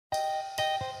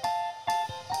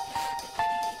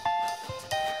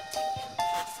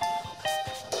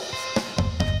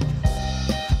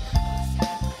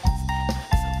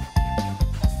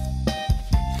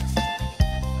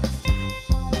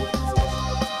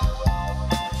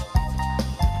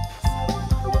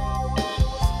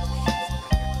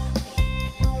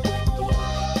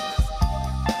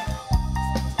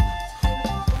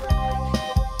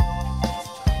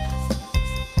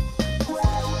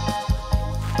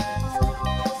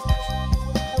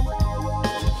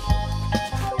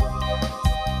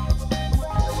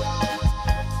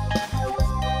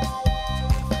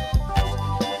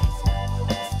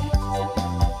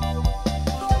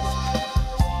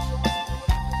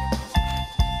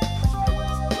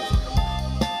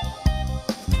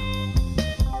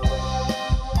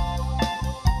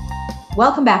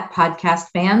Welcome back, podcast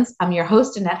fans. I'm your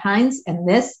host, Annette Hines, and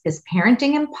this is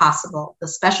Parenting Impossible, the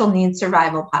Special Needs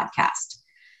Survival Podcast.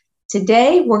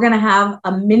 Today, we're going to have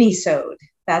a mini-sode.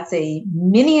 That's a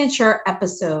miniature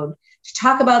episode to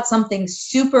talk about something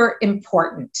super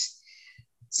important.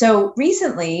 So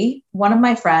recently, one of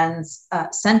my friends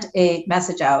sent a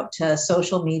message out to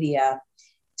social media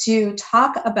to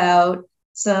talk about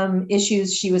some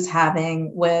issues she was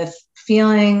having with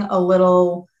feeling a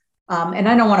little and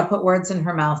I don't want to put words in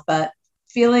her mouth, but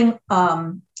feeling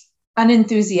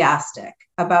unenthusiastic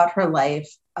about her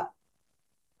life.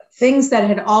 Things that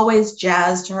had always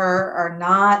jazzed her are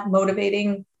not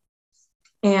motivating.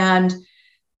 And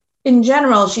in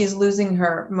general, she's losing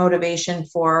her motivation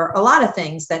for a lot of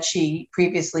things that she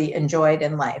previously enjoyed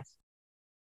in life.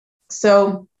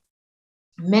 So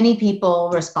many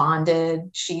people responded.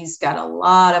 She's got a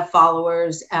lot of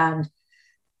followers, and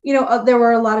there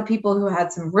were a lot of people who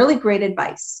had some really great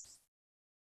advice.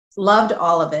 Loved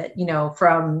all of it,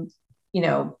 from,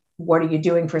 what are you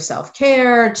doing for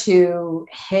self-care to,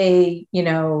 hey,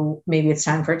 maybe it's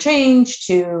time for a change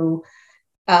to,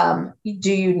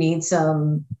 do you need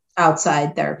some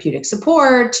outside therapeutic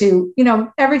support to,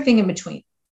 everything in between.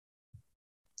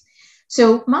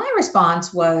 So my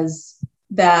response was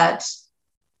that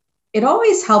it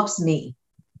always helps me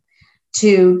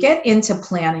to get into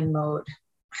planning mode.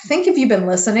 I think if you've been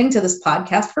listening to this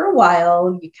podcast for a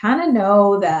while, you kind of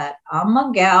know that I'm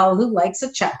a gal who likes a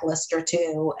checklist or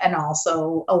two and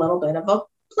also a little bit of a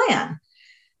plan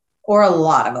or a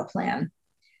lot of a plan.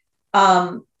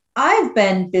 I've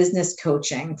been business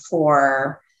coaching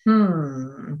for, I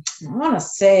want to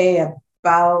say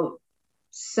about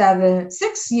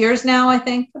 6 years now, I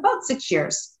think, about 6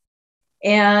 years.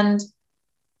 And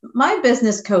my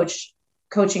business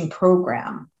coaching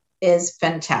program is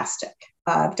fantastic.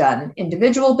 I've done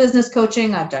individual business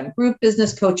coaching. I've done group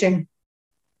business coaching,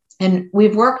 and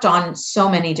we've worked on so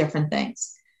many different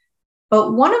things.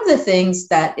 But one of the things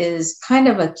that is kind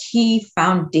of a key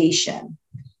foundation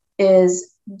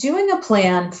is doing a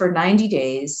plan for 90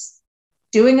 days,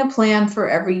 doing a plan for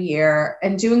every year,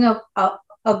 and doing a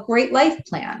great life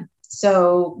plan.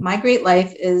 So my great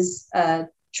life is a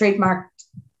trademarked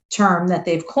term that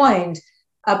they've coined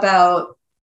about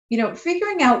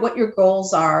figuring out what your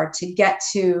goals are to get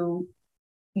to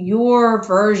your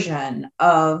version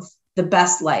of the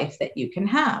best life that you can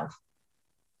have.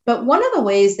 But one of the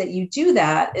ways that you do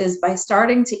that is by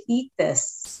starting to eat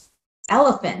this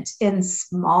elephant in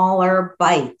smaller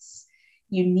bites.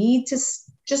 You need to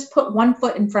just put one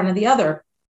foot in front of the other.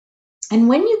 And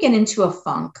when you get into a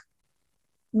funk,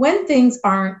 when things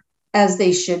aren't as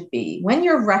they should be, when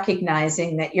you're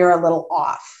recognizing that you're a little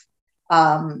off,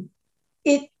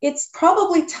 it's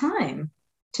probably time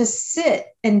to sit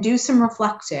and do some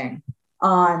reflecting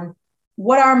on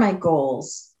what are my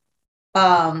goals.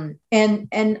 And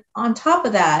on top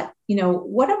of that,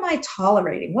 what am I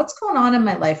tolerating? What's going on in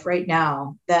my life right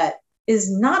now that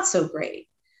is not so great?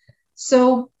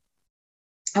 So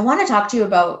I want to talk to you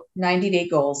about 90-day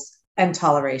goals and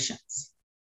tolerations.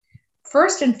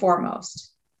 First and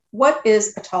foremost, what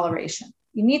is a toleration?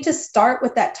 You need to start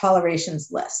with that tolerations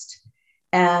list.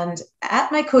 And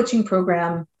at my coaching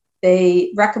program,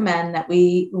 they recommend that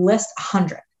we list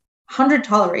 100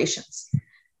 tolerations.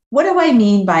 What do I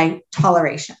mean by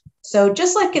toleration? So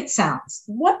just like it sounds,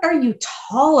 what are you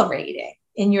tolerating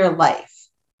in your life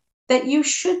that you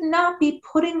should not be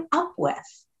putting up with?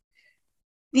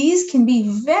 These can be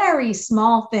very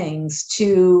small things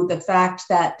to the fact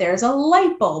that there's a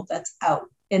light bulb that's out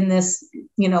in this,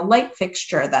 light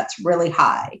fixture that's really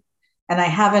high, and I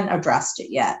haven't addressed it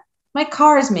yet. My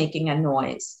car is making a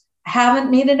noise. I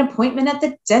haven't made an appointment at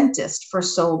the dentist for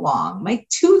so long. My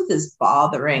tooth is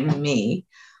bothering me.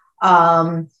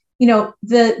 The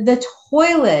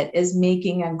toilet is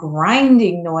making a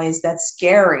grinding noise that's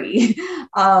scary.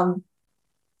 And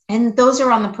those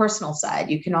are on the personal side.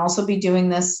 You can also be doing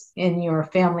this in your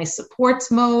family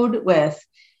supports mode with,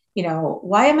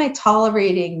 why am I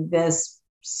tolerating this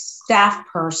staff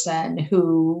person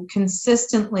who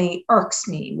consistently irks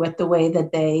me with the way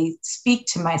that they speak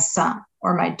to my son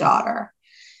or my daughter?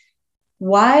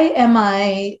 Why am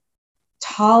I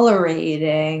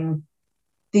tolerating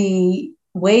the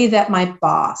way that my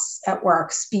boss at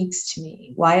work speaks to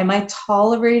me? Why am I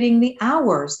tolerating the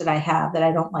hours that I have that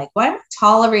I don't like? Why am I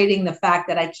tolerating the fact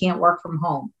that I can't work from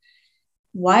home?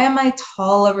 Why am I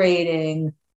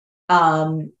tolerating,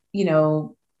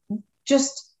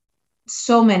 just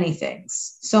so many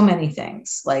things.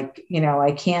 Like,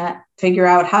 I can't figure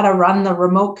out how to run the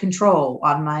remote control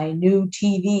on my new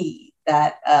TV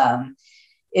that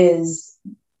is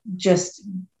just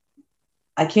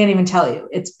I can't even tell you.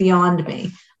 It's beyond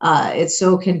me. It's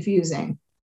so confusing.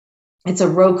 It's a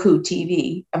Roku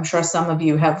TV. I'm sure some of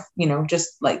you have,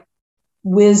 just like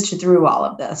whizzed through all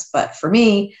of this. But for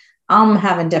me, I'm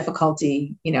having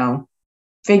difficulty,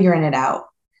 figuring it out.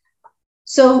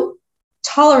 So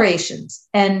tolerations.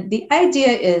 And the idea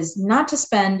is not to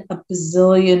spend a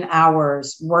bazillion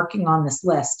hours working on this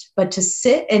list, but to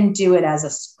sit and do it as a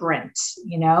sprint,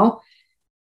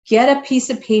 Get a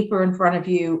piece of paper in front of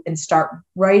you and start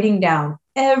writing down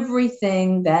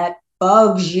everything that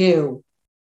bugs you.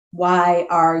 Why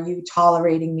are you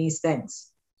tolerating these things?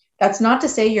 That's not to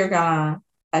say you're going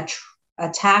to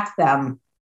attack them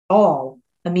all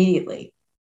immediately.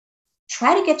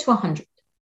 Try to get to 100.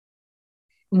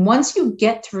 And once you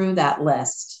get through that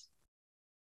list,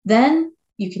 then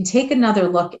you can take another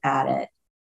look at it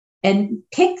and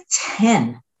pick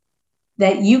 10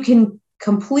 that you can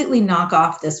completely knock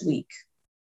off this week.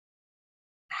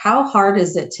 How hard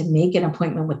is it to make an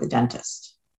appointment with the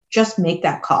dentist? Just make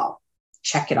that call.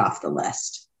 Check it off the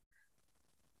list.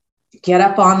 Get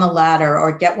up on the ladder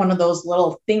or get one of those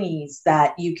little thingies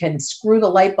that you can screw the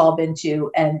light bulb into,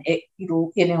 and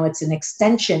it's an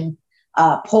extension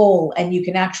pole, and you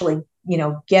can actually,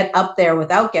 get up there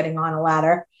without getting on a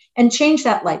ladder and change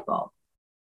that light bulb.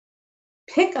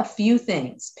 Pick a few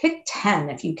things. Pick 10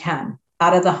 if you can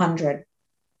out of the 100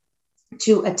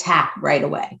 to attack right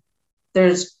away.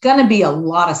 There's going to be a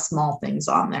lot of small things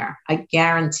on there. I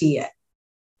guarantee it.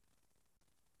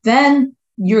 Then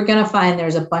you're going to find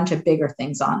there's a bunch of bigger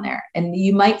things on there. And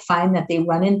you might find that they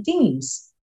run in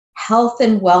themes. Health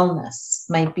and wellness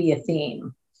might be a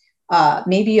theme.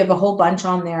 Maybe you have a whole bunch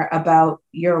on there about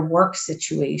your work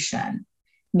situation.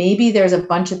 Maybe there's a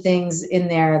bunch of things in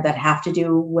there that have to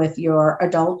do with your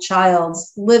adult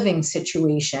child's living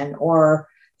situation or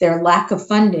their lack of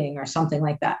funding or something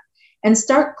like that. And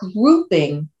start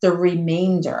grouping the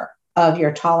remainder of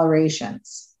your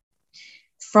tolerations.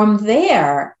 From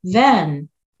there, then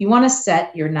you want to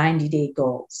set your 90-day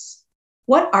goals.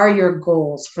 What are your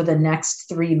goals for the next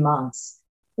 3 months?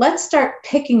 Let's start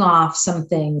picking off some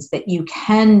things that you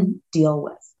can deal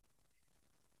with.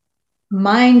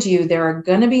 Mind you, there are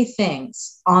going to be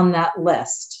things on that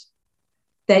list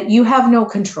that you have no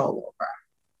control over.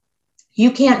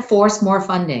 You can't force more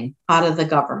funding out of the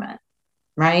government,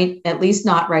 right? At least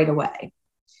not right away.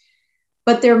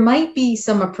 But there might be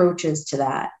some approaches to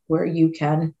that where you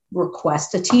can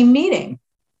request a team meeting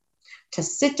to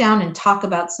sit down and talk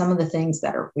about some of the things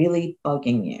that are really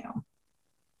bugging you,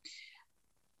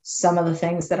 some of the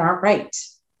things that aren't right.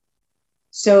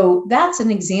 So that's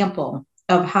an example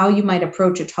of how you might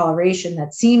approach a toleration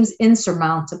that seems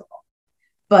insurmountable,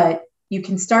 but you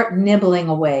can start nibbling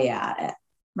away at it,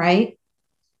 right?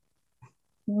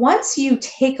 Once you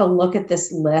take a look at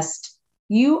this list,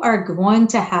 you are going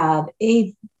to have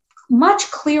a much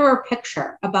clearer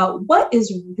picture about what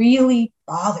is really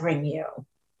bothering you,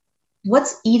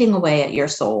 what's eating away at your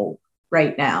soul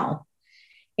right now.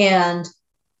 And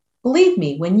believe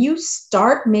me, when you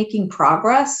start making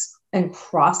progress and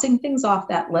crossing things off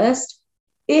that list,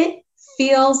 it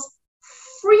feels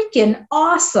freaking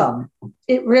awesome.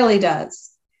 It really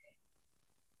does.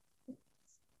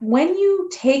 When you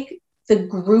take the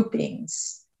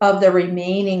groupings of the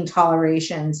remaining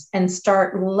tolerations and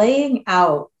start laying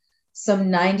out some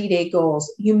 90-day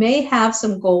goals, you may have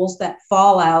some goals that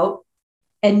fall out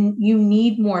and you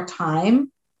need more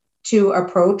time to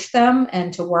approach them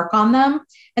and to work on them.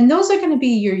 And those are going to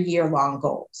be your year-long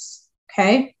goals,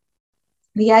 okay?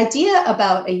 The idea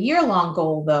about a year-long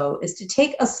goal, though, is to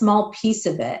take a small piece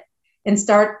of it and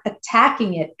start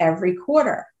attacking it every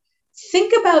quarter.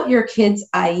 Think about your kid's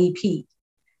IEP.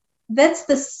 That's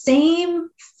the same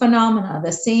phenomena,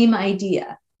 the same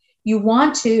idea. You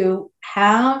want to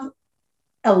have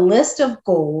a list of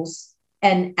goals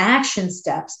and action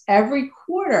steps every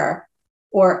quarter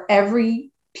or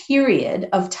every period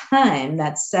of time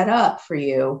that's set up for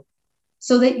you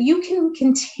so that you can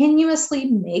continuously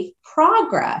make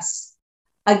progress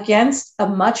against a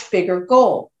much bigger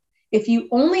goal. If you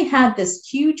only had this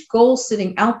huge goal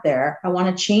sitting out there, I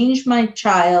want to change my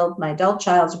adult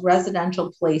child's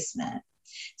residential placement.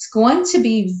 It's going to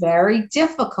be very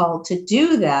difficult to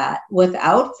do that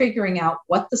without figuring out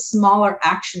what the smaller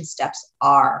action steps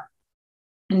are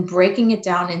and breaking it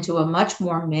down into a much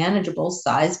more manageable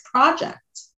size project.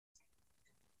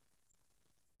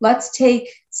 Let's take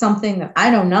something that I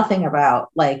know nothing about,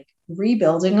 like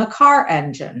rebuilding a car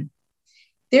engine.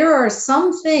 There are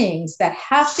some things that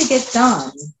have to get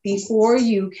done before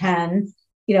you can,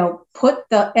 put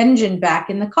the engine back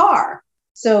in the car.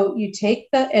 So you take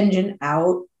the engine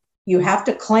out You have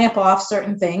to clamp off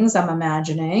certain things, I'm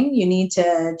imagining. You need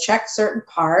to check certain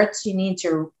parts. You need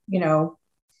to,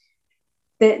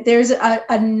 there's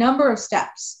a number of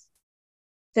steps.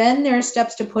 Then there are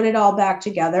steps to put it all back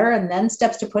together, and then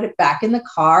steps to put it back in the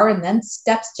car, and then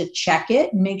steps to check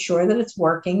it and make sure that it's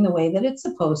working the way that it's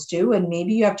supposed to. And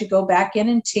maybe you have to go back in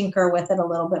and tinker with it a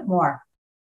little bit more.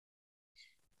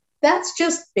 That's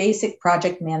just basic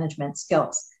project management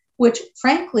skills, which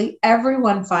frankly,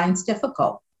 everyone finds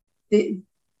difficult.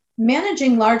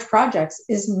 Managing large projects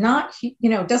is not,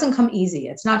 doesn't come easy.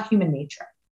 It's not human nature.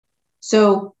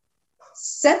 So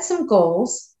set some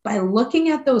goals by looking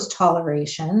at those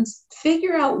tolerations,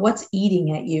 figure out what's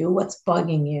eating at you, what's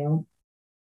bugging you,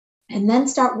 and then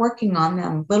start working on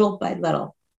them little by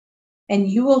little. And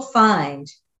you will find,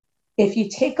 if you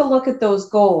take a look at those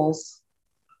goals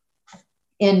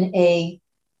in a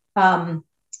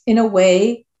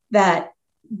way that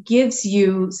gives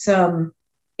you some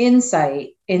insight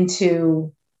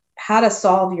into how to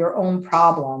solve your own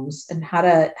problems and how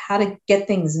to get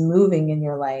things moving in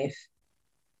your life,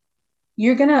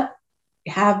 you're going to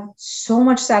have so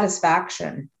much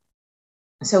satisfaction.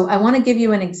 So I want to give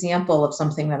you an example of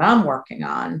something that I'm working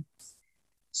on.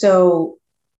 So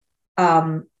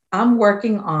I'm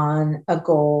working on a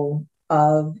goal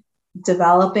of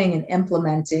developing and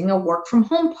implementing a work from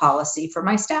home policy for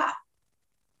my staff.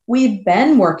 We've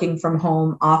been working from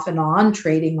home off and on,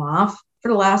 trading off for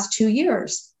the last 2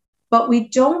 years, but we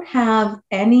don't have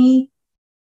any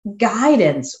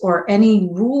guidance or any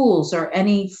rules or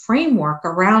any framework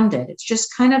around it. It's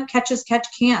just kind of catch as catch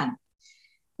can.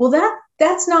 Well,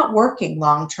 that's not working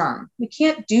long term. We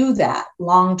can't do that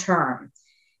long term.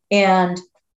 And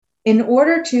in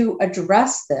order to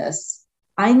address this,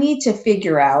 I need to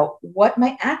figure out what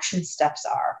my action steps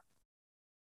are.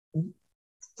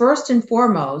 First and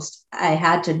foremost, I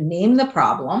had to name the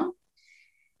problem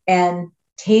and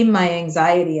tame my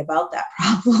anxiety about that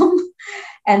problem.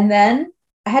 And then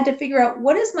I had to figure out,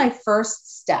 what is my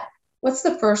first step? What's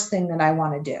the first thing that I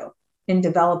want to do in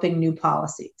developing new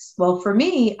policies? Well, for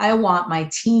me, I want my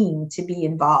team to be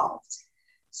involved.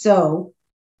 So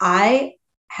I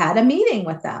had a meeting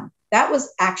with them. That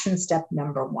was action step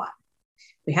number 1.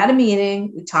 We had a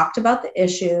meeting. We talked about the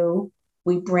issue.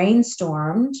 We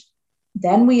brainstormed.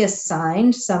 Then we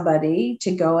assigned somebody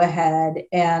to go ahead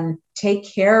and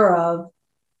take care of,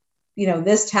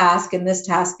 this task and this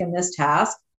task and this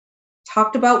task.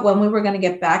 Talked about when we were going to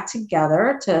get back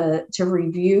together to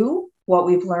review what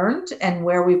we've learned and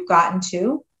where we've gotten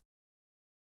to.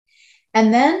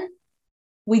 And then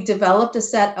we developed a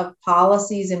set of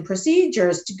policies and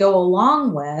procedures to go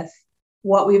along with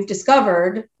what we've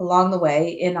discovered along the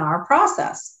way in our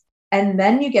process. And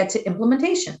then you get to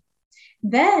implementation.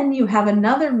 Then you have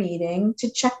another meeting to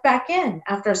check back in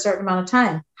after a certain amount of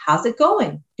time. How's it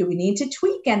going? Do we need to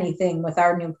tweak anything with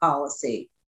our new policy?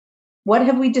 What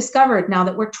have we discovered now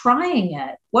that we're trying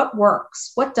it? What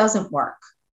works? What doesn't work?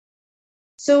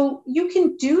 So you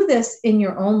can do this in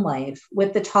your own life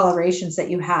with the tolerations that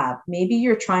you have. Maybe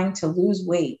you're trying to lose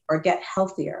weight or get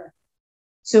healthier.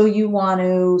 So you want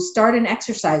to start an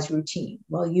exercise routine.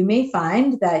 Well, you may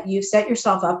find that you set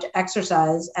yourself up to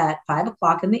exercise at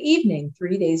 5:00 in the evening,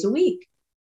 3 days a week.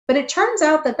 But it turns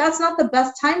out that that's not the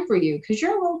best time for you because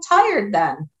you're a little tired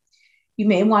then. You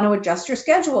may want to adjust your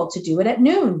schedule to do it at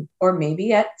noon or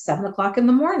maybe at 7:00 in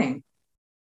the morning.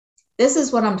 This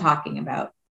is what I'm talking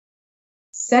about.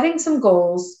 Setting some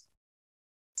goals,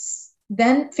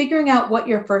 then figuring out what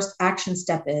your first action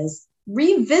step is,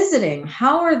 revisiting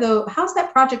how's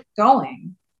that project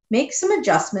going, make some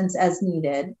adjustments as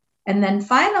needed, and then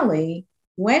finally,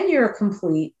 when you're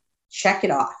complete, check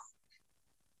it off.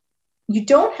 You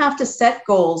don't have to set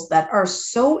goals that are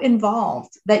so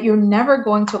involved that you're never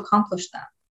going to accomplish them.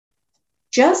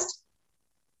 Just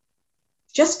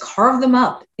carve them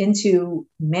up into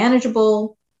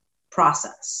manageable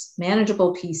process,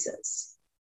 manageable pieces.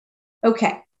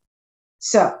 Okay,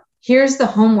 so here's the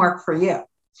homework for you.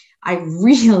 I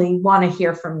really want to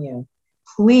hear from you.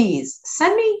 Please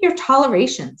send me your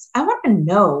tolerations. I want to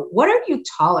know, what are you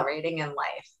tolerating in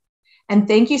life? And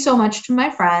thank you so much to my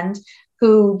friend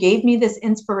who gave me this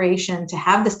inspiration to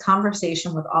have this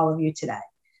conversation with all of you today.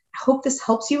 I hope this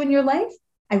helps you in your life.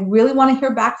 I really want to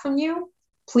hear back from you.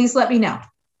 Please let me know.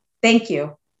 Thank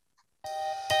you.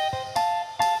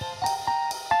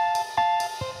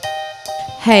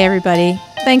 Hey, everybody.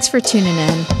 Thanks for tuning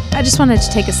in. I just wanted to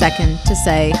take a second to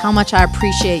say how much I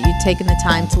appreciate you taking the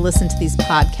time to listen to these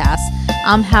podcasts.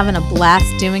 I'm having a blast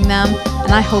doing them,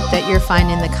 and I hope that you're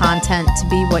finding the content to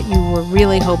be what you were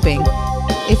really hoping.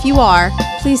 If you are,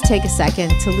 please take a second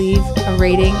to leave a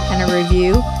rating and a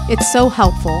review. It's so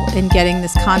helpful in getting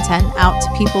this content out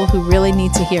to people who really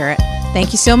need to hear it.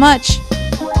 Thank you so much.